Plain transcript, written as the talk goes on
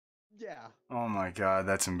Yeah. Oh my god,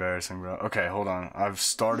 that's embarrassing, bro. Okay, hold on. I've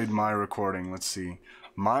started my recording. Let's see.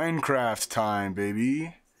 Minecraft time,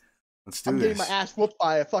 baby. Let's do I'm this. getting my ass whooped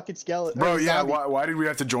by a fucking skeleton. Bro, yeah, why did we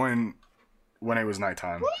have to join when it was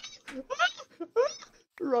nighttime?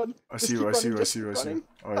 Run. I see you. Oh,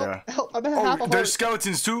 yeah. Help, I'm gonna have a there's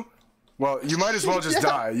skeletons too? Well, you might as well just Yeah.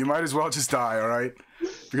 die. You might as well just die, alright?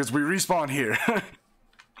 Because we respawn here.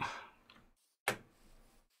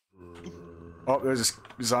 Oh, there's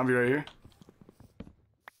a zombie right here.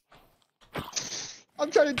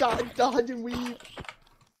 I'm trying to dodge and weave.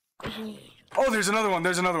 Oh, there's another one.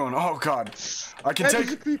 Oh god. I can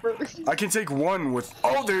There's a creeper. I can take one with.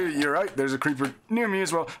 Oh, there. You're right. There's a creeper near me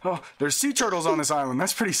as well. Oh, there's sea turtles on this island.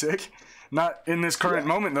 That's pretty sick. Not in this current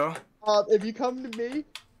moment though. If you come to me,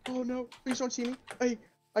 oh no, please don't see me.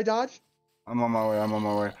 I dodged. I'm on my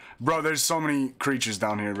way. Bro, there's so many creatures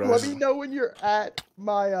down here, bro. Let me know when you're at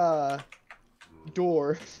my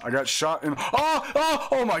door. I got shot in.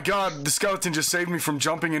 Oh my god, the skeleton just saved me from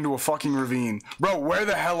jumping into a fucking ravine. Bro, where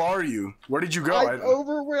the hell are you? Where did you go?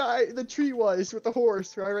 Over where the tree was with the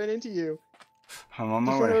horse where I ran into you. I'm on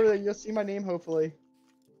my Just way. over there, you'll see my name hopefully.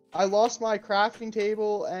 I lost my crafting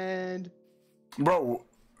table and... Bro,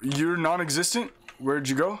 you're non-existent? Where'd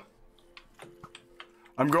you go?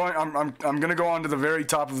 I'm gonna go onto the very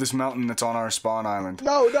top of this mountain that's on our spawn island.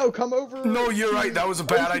 No, come over. No, you're right. That was a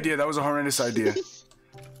bad idea. That was a horrendous idea.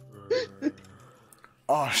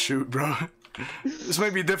 Oh shoot, bro. This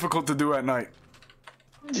may be difficult to do at night.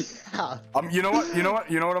 Yeah. You know what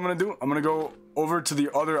I'm gonna do? I'm gonna go over to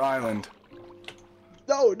the other island.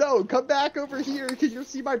 No, come back over here because you'll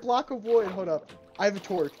see my block of wood. Hold up. I have a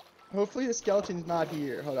torch. Hopefully the skeleton's not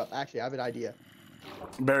here. Hold up. Actually, I have an idea.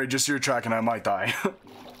 Barry, just so you're tracking, I might die.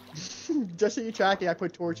 Just so you're tracking, I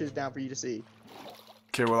put torches down for you to see.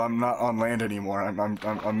 Okay, well I'm not on land anymore.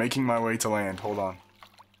 I'm making my way to land. Hold on.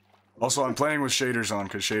 Also, I'm playing with shaders on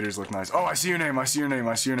because shaders look nice. Oh, I see your name.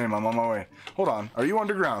 I'm on my way. Hold on. Are you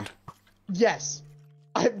underground? Yes.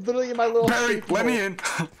 I'm literally in my little... Barry, let me in.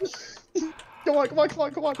 Come on. Come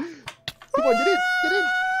on, get in.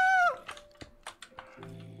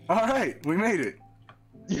 Alright, we made it.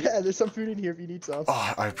 Yeah, there's some food in here if you need some.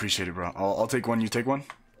 Oh, I appreciate it, bro. I'll take one. You take one?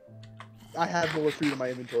 I have more food in my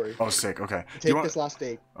inventory. Oh, sick. Okay. Take this last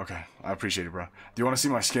steak. Okay, I appreciate it, bro. Do you want to see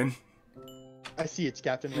my skin? I see it's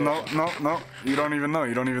Captain America. No. You don't even know,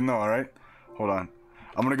 alright? Hold on.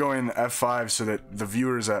 I'm gonna go in F5 so that the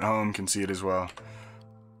viewers at home can see it as well.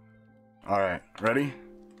 Alright, ready?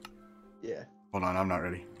 Yeah. Hold on, I'm not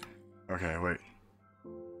ready. Okay, wait.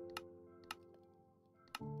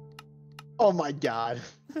 Oh my god.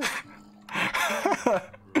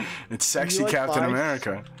 It's sexy Captain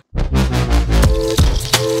America.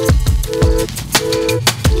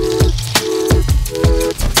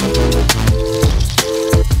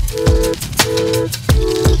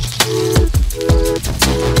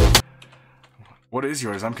 What is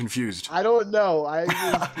yours? I'm confused. I don't know.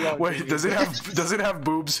 Wait, does it have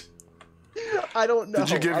boobs? I don't know. Did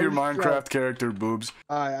you give your Minecraft character boobs?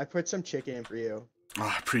 I put some chicken in for you. Oh,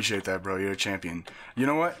 I appreciate that, bro. You're a champion. You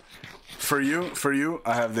know what? For you,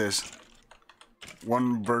 I have this.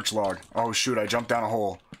 One birch log. Oh shoot, I jumped down a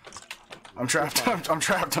hole. I'm trapped. I'm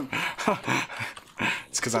trapped.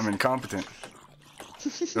 It's because I'm incompetent.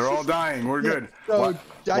 They're all dying. We're good. So,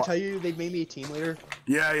 did I tell you they made me a team leader?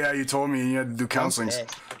 Yeah, you told me you had to do counselings.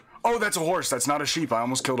 Oh, that's a horse. That's not a sheep. I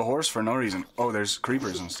almost killed a horse for no reason. Oh, there's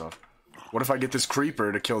creepers and stuff. What if I get this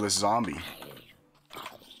creeper to kill this zombie?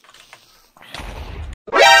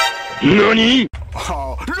 NANI?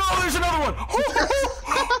 Oh, no, there's another one!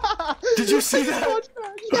 Did you see that?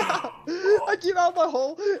 Yeah. I came out of my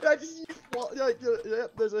hole, and I just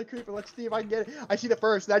there's a creeper. Let's see if I can get it. I see the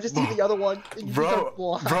first, and I just see the other one. And bro,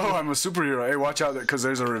 I'm a superhero. Hey, watch out, because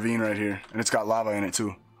there's a ravine right here, and it's got lava in it,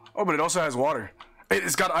 too. Oh, but it also has water.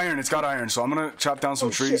 It's got iron, so I'm gonna chop down some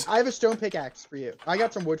trees. Shit. I have a stone pickaxe for you. I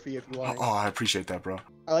got some wood for you if you want. Oh, I appreciate that, bro.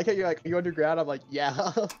 I like how you're like, are you underground? I'm like,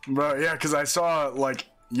 yeah. Bro, yeah, because I saw, like,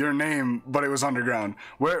 your name, but it was underground.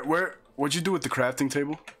 What'd you do with the crafting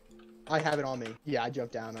table? I have it on me. Yeah, I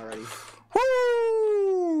jumped down already.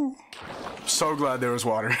 Woo! So glad there was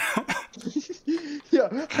water. Yeah,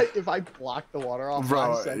 if I block the water off,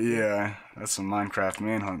 bro, yeah, that's some Minecraft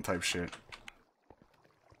manhunt type shit.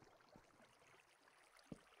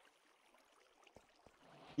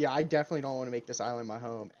 Yeah, I definitely don't want to make this island my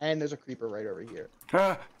home. And there's a creeper right over here.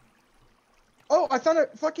 Huh? Oh, I found a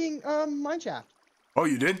fucking mine shaft. Oh,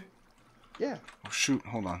 you did? Yeah. Oh, shoot,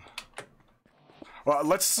 hold on. Well,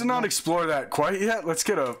 let's not explore that quite yet. Let's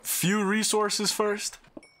get a few resources first.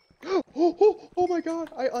 Oh my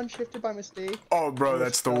god, I unshifted by mistake. Oh, bro,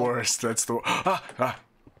 that's the worst.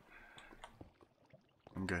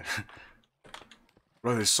 good.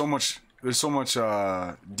 Bro, there's so much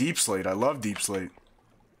deep slate. I love deep slate.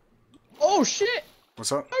 Oh shit!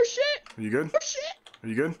 What's up? Oh shit! Are you good? Oh shit! Are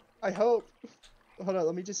you good? I hope. Hold on,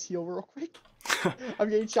 let me just heal real quick. I'm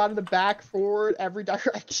getting shot in the back, forward, every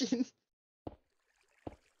direction.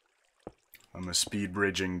 I'm a speed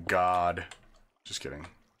bridging god. Just kidding.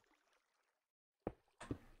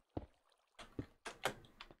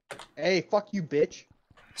 Hey, fuck you, bitch.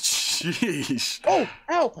 Sheesh. Oh,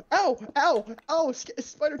 ow, ow, ow, ow,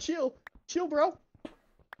 Spider, chill. Chill, bro.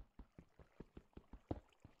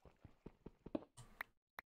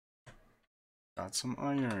 Got some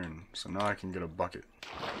iron, so now I can get a bucket.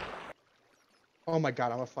 Oh my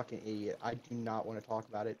god, I'm a fucking idiot. I do not want to talk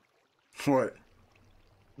about it. What?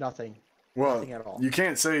 Nothing. Well, Nothing at all. you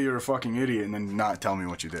can't say you're a fucking idiot and then not tell me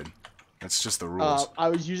what you did. That's just the rules. I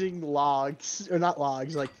was using logs, or not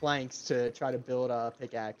logs, like planks to try to build a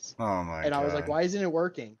pickaxe. Oh my god. And I was like, why isn't it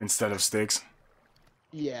working? Instead of sticks?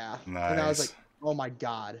 Yeah. Nice. And I was like, oh my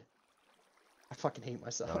god. I fucking hate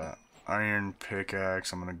myself. Iron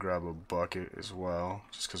pickaxe. I'm gonna grab a bucket as well,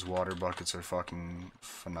 just because water buckets are fucking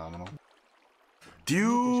phenomenal.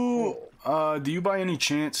 Do you by any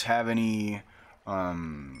chance have any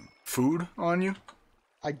food on you?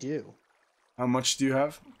 I do. How much do you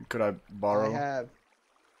have? Could I borrow? I have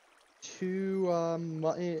 2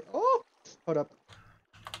 mutton. Oh, hold up.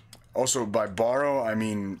 Also, by borrow, I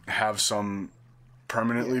mean have some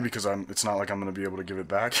permanently, Yeah. because it's not like I'm gonna be able to give it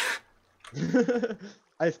back.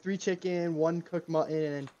 I have 3 chicken, 1 cooked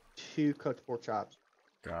mutton, and 2 cooked pork chops.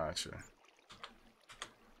 Gotcha.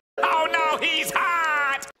 Oh no, he's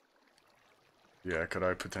hot! Yeah, could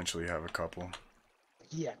I potentially have a couple?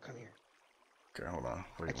 Yeah, come here. Okay, hold on.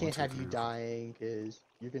 Wait, I can't have you dying because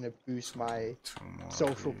you're gonna boost my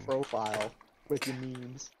social profile with your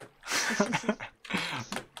memes.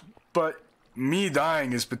 But me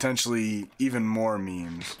dying is potentially even more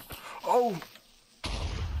memes. Oh!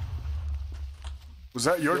 Was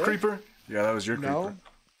that your Really? creeper? Yeah, that was your No. creeper.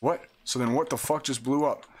 What? So then what the fuck just blew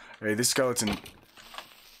up? Hey, this skeleton...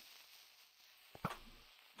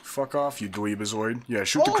 Fuck off, you dweebazoid. Yeah,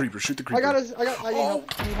 shoot the creeper, shoot the creeper. I need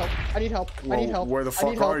help. I need help. I need help. Whoa, I need help. where the I need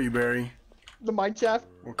fuck help. are you, Barry? The mine shaft.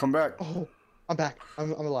 Well, come back. Oh, I'm back.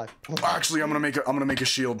 I'm alive. Actually, I'm gonna make a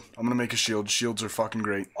shield. I'm gonna make a shield. Shields are fucking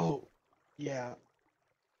great. Oh, yeah.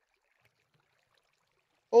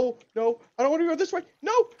 Oh no! I don't want to go this way.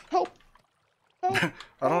 No, help! Help!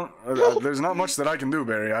 I don't. There's not much that I can do,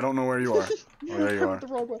 Barry. I don't know where you are. Oh, there you I are. went the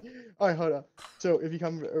wrong way. All right, hold up. So if you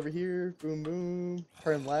come over here, boom, boom,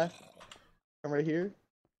 turn left, come right here.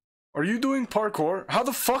 Are you doing parkour? How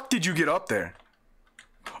the fuck did you get up there?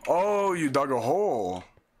 Oh, you dug a hole.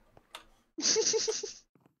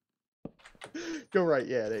 Go right.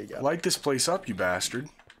 Yeah, there you go. Light this place up, you bastard.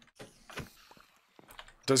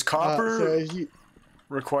 Does copper So as you...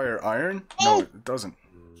 require iron? Oh! No, it doesn't.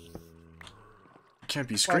 You can't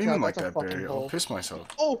be screaming like that, Barry. I'll piss myself.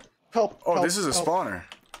 Oh, help! Oh, help, this is a help. spawner.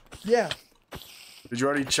 Yeah. Did you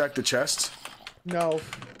already check the chests? No.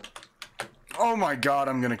 Oh my god,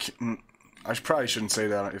 I'm gonna... I probably shouldn't say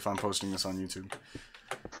that if I'm posting this on YouTube.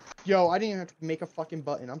 Yo, I didn't even have to make a fucking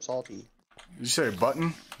button. I'm salty. Did you say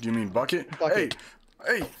button? Do you mean bucket? Bucket.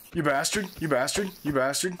 Hey! Hey! You bastard! You bastard! You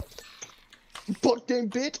bastard! Buck game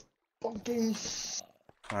bit. Buck game.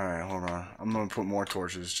 Alright, hold on. I'm gonna put more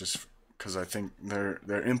torches just because I think they're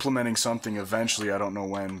implementing something eventually. I don't know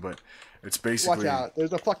when, but it's basically... Watch out.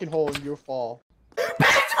 There's a fucking hole in your fall.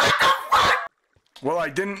 Well, I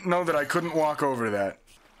didn't know that I couldn't walk over that.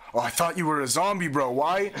 Oh, I thought you were a zombie, bro.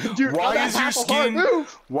 Why? Dude, why is your half a heart, skin?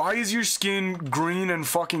 move! Why is your skin green and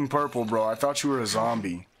fucking purple, bro? I thought you were a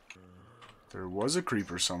zombie. There was a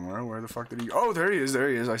creeper somewhere. Where the fuck did he? Oh, there he is. There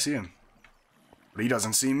he is. I see him. But he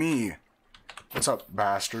doesn't see me. What's up,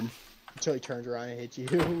 bastard? Until he turns around and hits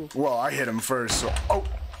you. Well, I hit him first, so... Oh!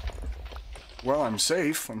 Well, I'm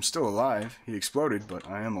safe. I'm still alive. He exploded, but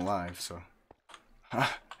I am alive, so... I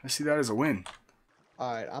see that as a win.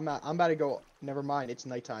 Alright, I'm about to go. Never mind, it's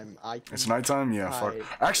nighttime. It's nighttime? Yeah, fuck.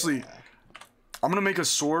 Actually, yeah. I'm gonna make a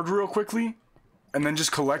sword real quickly, and then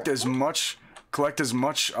just collect as much string as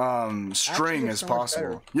so much possible.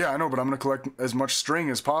 better. Yeah, I know, but I'm gonna collect as much string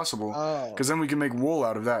as possible, because then we can make wool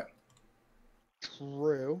out of that.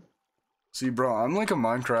 True. See, bro, I'm like a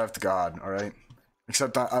Minecraft god, alright?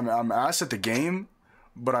 Except I'm ass at the game,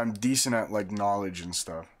 but I'm decent at, like, knowledge and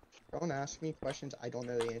stuff. Don't ask me questions I don't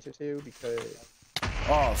know the answer to because...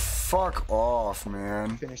 Oh, fuck off,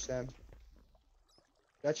 man. Finish them.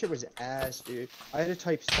 That shit was ass, dude. I had to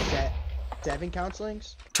type 7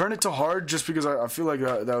 counselings. Turn it to hard just because I feel like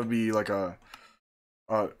that would be like a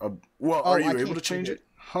well, Oh, are you I able can't to change change it?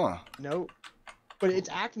 Huh. Nope. but it's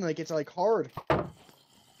acting like it's like hard.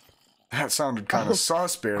 That sounded kind of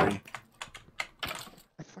sus, Barry.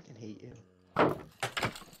 I fucking hate you.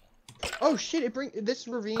 Oh shit! This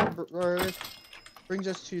ravine brings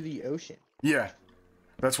us to the ocean. Yeah,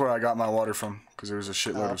 that's where I got my water from, because there was a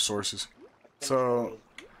shitload of sources. So,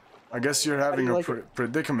 I guess you're having a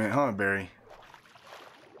predicament, huh, Barry?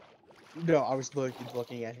 No, I was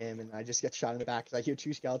looking at him, and I just get shot in the back because I hear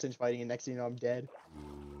 2 skeletons fighting, and next thing you know, I'm dead.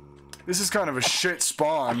 This is kind of a shit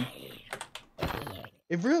spawn.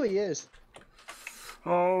 It really is.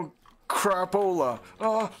 Oh, crapola.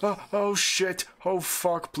 Oh, shit. Oh,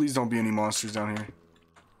 fuck. Please don't be any monsters down here.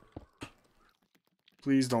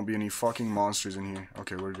 Please don't be any fucking monsters in here.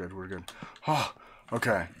 Okay, we're good, we're good. Oh,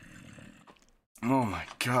 okay. Oh my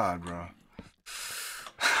god, bro.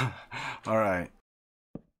 Alright.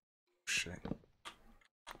 Shit.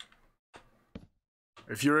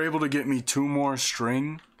 If you're able to get me 2 more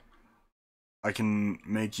string, I can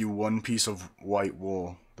make you 1 piece of white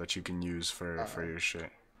wool that you can use for your shit.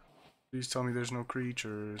 Please tell me there's no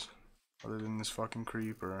creatures other than this fucking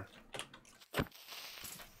creeper.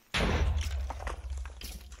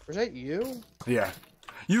 Was that you? Yeah.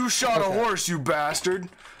 You shot a horse, you bastard!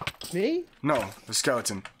 Me? No, the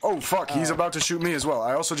skeleton. Oh, fuck, he's about to shoot me as well.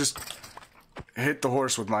 I also just hit the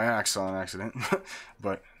horse with my axe on accident.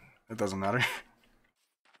 But it doesn't matter.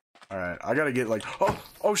 Alright, I gotta get like...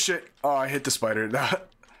 Oh, shit! Oh, I hit the spider. That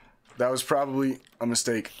was probably a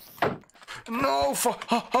mistake. No!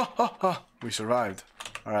 We survived.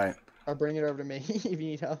 Alright. I'll bring it over to me if you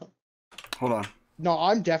need help. Hold on. No,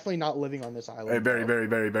 I'm definitely not living on this island. Hey, Barry.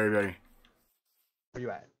 Where you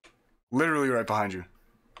at? Literally right behind you.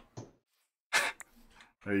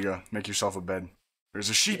 There you go. Make yourself a bed. There's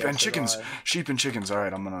a sheep and chickens. Sheep and chickens.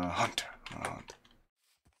 Alright, I'm gonna hunt.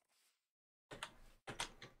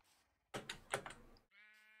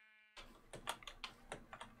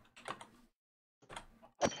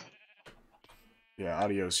 Yeah,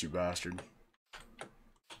 adios, you bastard.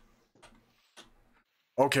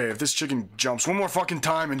 Okay, if this chicken jumps 1 more fucking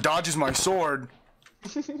time and dodges my sword...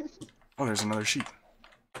 Oh, there's another sheep.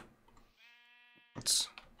 Let's...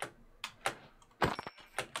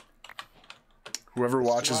 Whoever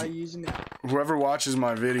watches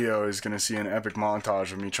my video is gonna see an epic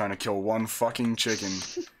montage of me trying to kill 1 fucking chicken.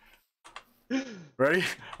 Ready?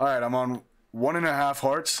 Alright, I'm on 1.5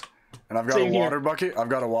 hearts, and I've got a water bucket. I've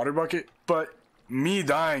got a water bucket, but me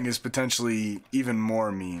dying is potentially even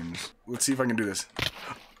more memes. Let's see if I can do this.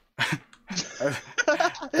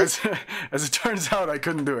 As it turns out, I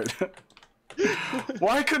couldn't do it.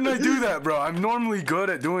 Why couldn't I do that, bro? I'm normally good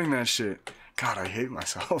at doing that shit. God, I hate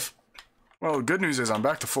myself. Well, the good news is I'm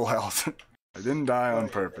back to full health. I didn't die on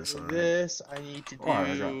purpose. Right? This, I need to do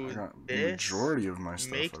I got the majority of my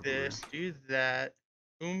stuff. Make this, do that.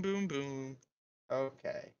 Boom, boom, boom.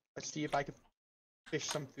 Okay. Let's see if I can fish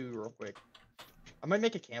some food real quick. I might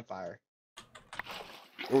make a campfire.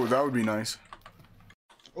 Oh, that would be nice.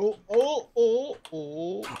 Oh.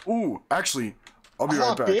 Ooh, actually, I'll be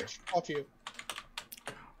right back. Bitch. Talk to you.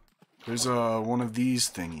 There's one of these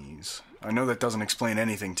thingies. I know that doesn't explain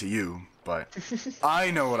anything to you, but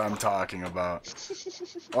I know what I'm talking about.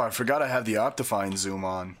 Oh, I forgot I have the Optifine zoom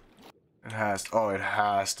on. It has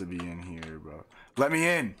to be in here, bro. Let me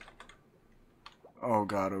in! Oh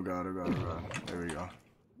god. There we go.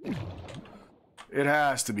 It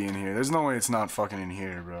has to be in here. There's no way it's not fucking in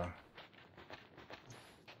here, bro.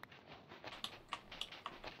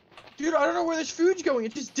 Dude, I don't know where this food's going.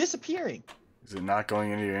 It's just disappearing. Is it not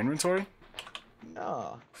going into your inventory?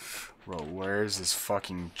 No. Bro, where's this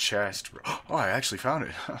fucking chest, bro? Oh, I actually found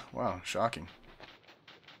it. Wow, shocking.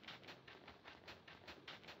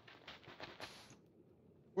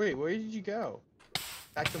 Wait, where did you go?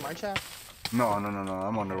 Back to my chat? No,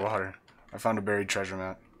 I'm underwater. I found a buried treasure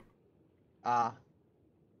map. How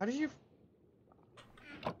did you...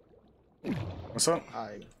 What's up?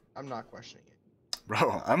 I'm not questioning it.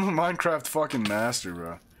 Bro, I'm a Minecraft fucking master,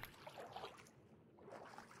 bro.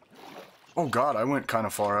 Oh god, I went kind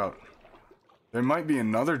of far out. There might be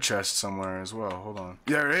another chest somewhere as well. Hold on.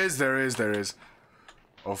 There is.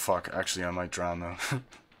 Oh fuck, actually I might drown though.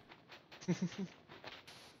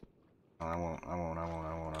 No, I won't.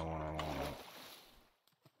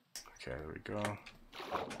 Okay, there we go.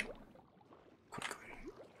 Quickly.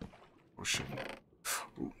 Oh shit.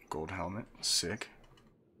 Ooh, gold helmet. Sick.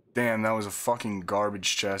 Damn, that was a fucking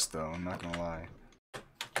garbage chest though, I'm not gonna lie.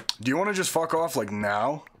 Do you want to just fuck off like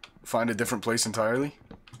now? Find a different place entirely?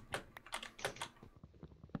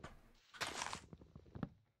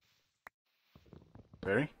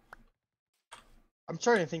 Barry? I'm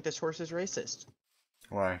starting to think this horse is racist.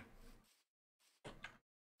 Why?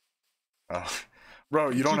 Oh,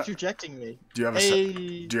 Bro, you don't. Keeps rejecting me. Do you have a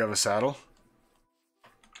Hey. Do you have a saddle?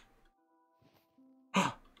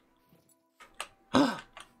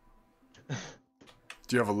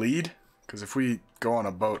 Do you have a lead? Because if we go on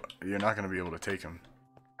a boat, you're not gonna be able to take him.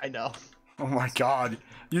 I know. Oh my god.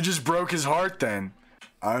 You just broke his heart then.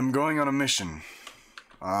 I'm going on a mission.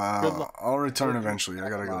 I'll return eventually. I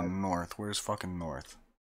gotta go north. Where's fucking north?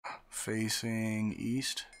 Facing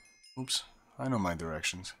east? Oops. I know my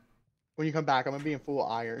directions. When you come back, I'm gonna be in full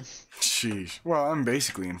iron. Sheesh. Well, I'm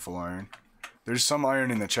basically in full iron. There's some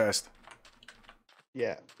iron in the chest.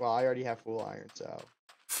 Yeah, well, I already have full iron, so.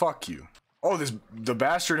 Fuck you. Oh, the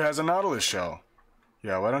bastard has a nautilus shell.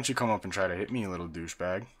 Yeah, why don't you come up and try to hit me, you little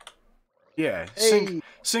douchebag? Yeah, Hey.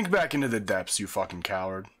 sink back into the depths, you fucking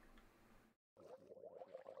coward.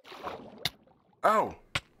 Oh!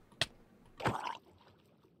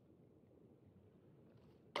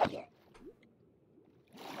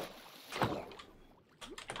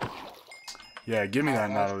 Yeah, give me that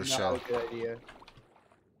nautilus shell. Not a good idea.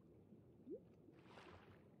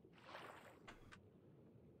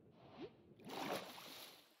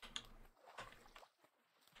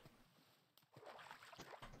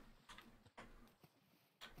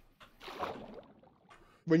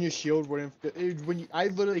 When your shield wouldn't, I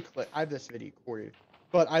have this video recorded,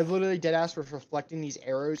 but I literally deadass was reflecting these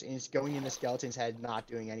arrows and it's going in the skeleton's head, not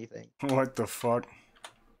doing anything. What the fuck?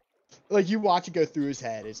 Like, you watch it go through his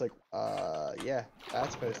head, it's like, yeah,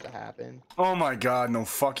 that's supposed to happen. Oh my god, no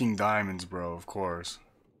fucking diamonds, bro, of course.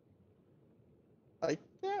 Like,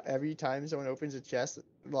 yeah, every time someone opens a chest,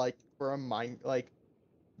 like, for a mine, like,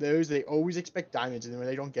 they always expect diamonds, and then when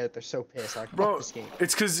they don't get it, they're so pissed. Like, Bro, fuck this game.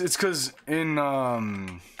 it's cause in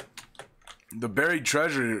the buried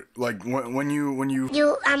treasure, like when you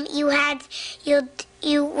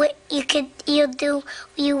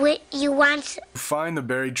find the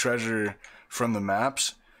buried treasure from the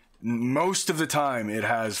maps, most of the time it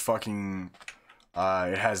has fucking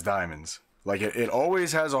it has diamonds. Like it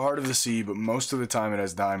always has a heart of the sea, but most of the time it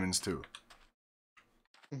has diamonds too.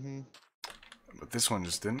 Mhm. But this one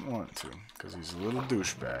just didn't want to, because he's a little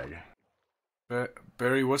douchebag.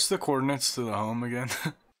 Barry, what's the coordinates to the home again?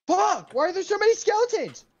 Fuck! Why are there so many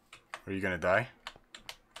skeletons? Are you gonna die?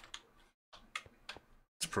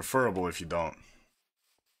 It's preferable if you don't.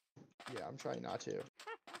 Yeah, I'm trying not to.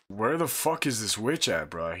 Where the fuck is this witch at,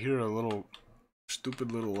 bro? I hear a little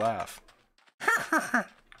stupid little laugh.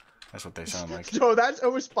 That's what they sound like. No, that's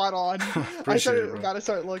almost spot on. Gotta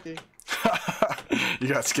start looking. You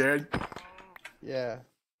got scared? Yeah.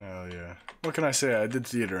 Hell yeah. What can I say? I did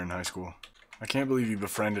theater in high school. I can't believe you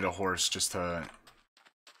befriended a horse just to,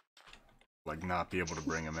 like, not be able to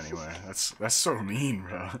bring him anywhere. That's so mean,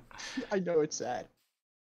 bro. I know, it's sad.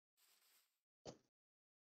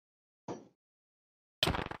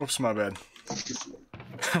 Oops, my bad.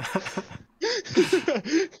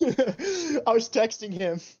 I was texting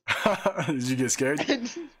him. Did you get scared?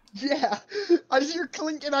 And, yeah. I just hear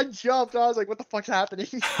clink and I jumped. I was like, what the fuck's happening?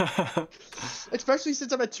 Especially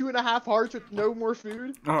since I'm at 2.5 hearts with no more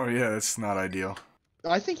food. Oh, yeah, that's not ideal.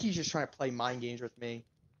 I think he's just trying to play mind games with me.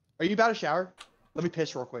 Are you about to shower? Let me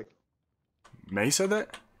piss real quick. May said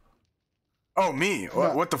that? Oh, me?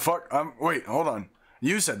 No. What the fuck? Wait, hold on.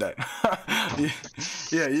 You said that.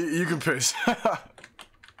 Yeah, you can piss.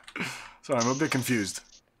 Sorry, I'm a bit confused.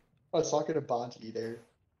 I was talking to Bonti there.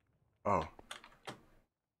 Oh.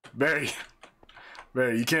 Barry,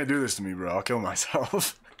 you can't do this to me, bro. I'll kill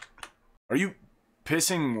myself. Are you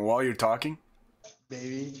pissing while you're talking?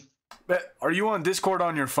 Baby. Are you on Discord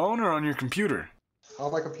on your phone or on your computer?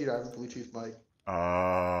 On my computer, I have a Bluetooth mic.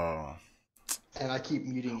 Oh. And I keep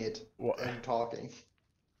muting it and talking.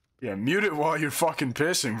 Yeah, mute it while you're fucking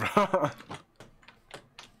pissing, bro.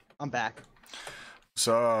 I'm back.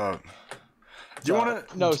 So, do you wanna?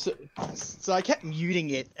 No, so I kept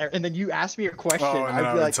muting it, and then you asked me a question. Oh, and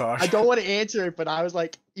I'd be like, talk. I don't want to answer it, but I was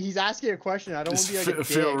like, he's asking a question. I don't want to be like a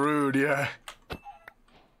feel dick. rude, yeah.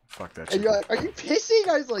 Fuck that shit. And you're like, are you pissing?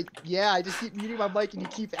 I was like, yeah, I just keep muting my mic and you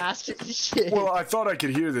keep asking me shit. Well, I thought I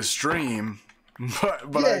could hear the stream, but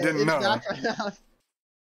yeah, I didn't know. Background.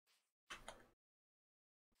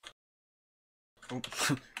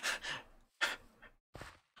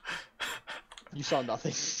 You saw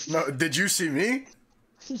nothing. No, did you see me?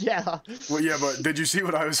 Yeah. Well, yeah, but did you see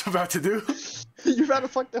what I was about to do? You're about to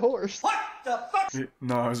fuck the horse. What the fuck?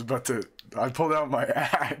 No, I pulled out my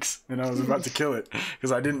axe, and I was about to kill it,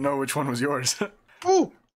 because I didn't know which one was yours.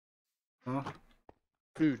 Ooh! Huh?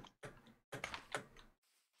 Food.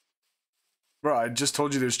 Bro, I just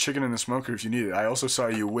told you there's chicken in the smoker if you need it. I also saw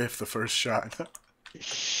you whiff the first shot.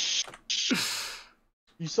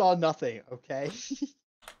 You saw nothing, okay?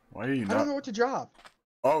 Why are you I don't know not? what to drop.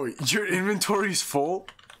 Oh, your inventory's full?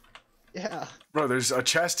 Yeah. Bro, there's a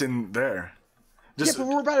chest in there. Just Yeah,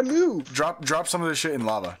 but we're about to move. drop some of the shit in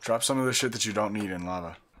lava. Drop some of the shit that you don't need in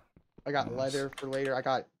lava. I got leather for later. I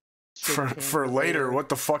got For later? What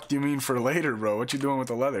the fuck do you mean for later, bro? What you doing with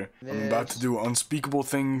the leather? I'm about to do unspeakable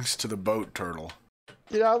things to the boat turtle.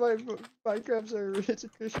 Get out of my Minecraft server. It's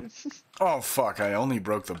efficient. Oh fuck, I only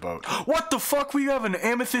broke the boat. What the fuck? We have an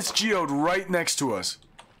amethyst geode right next to us.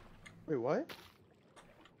 Wait, what?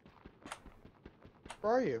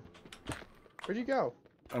 Where are you? Where'd you go?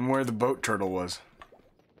 I'm where the boat turtle was.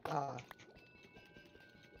 What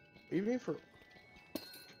do you mean for...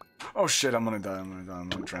 Oh shit, I'm gonna die, I'm gonna die, I'm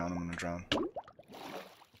gonna drown, I'm gonna drown.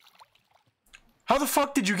 How the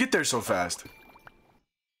fuck did you get there so fast?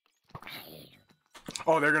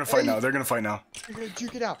 Oh, they're gonna fight now, they're gonna fight now. You're gonna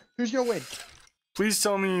duke it out. Who's gonna win? Please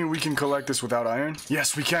tell me we can collect this without iron?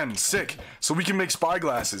 Yes, we can. Sick. So we can make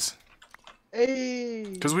spyglasses. Hey!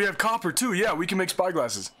 Because we have copper too. Yeah, we can make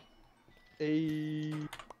spyglasses. Hey!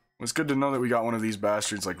 It's good to know that we got one of these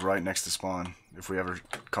bastards like right next to spawn. If we ever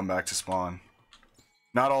come back to spawn.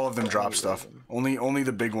 Not all of them drop stuff. Only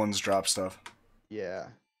the big ones drop stuff. Yeah.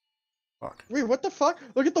 Fuck. Wait, what the fuck?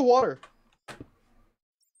 Look at the water.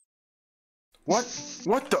 What?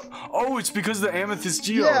 What the? Oh, it's because the amethyst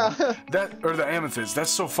geode. Yeah. Or the amethyst.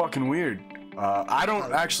 That's so fucking weird. I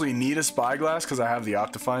don't actually need a spyglass because I have the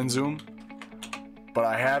Optifine zoom. But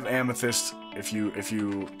I have amethyst if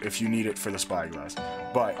you need it for the spyglass.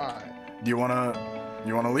 But Alright. do you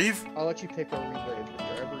wanna leave? I'll let you pick where we live,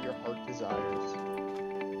 wherever your heart desires.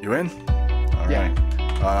 You in?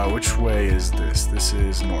 Alright. Which way is this? This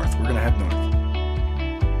is north. We're gonna head north.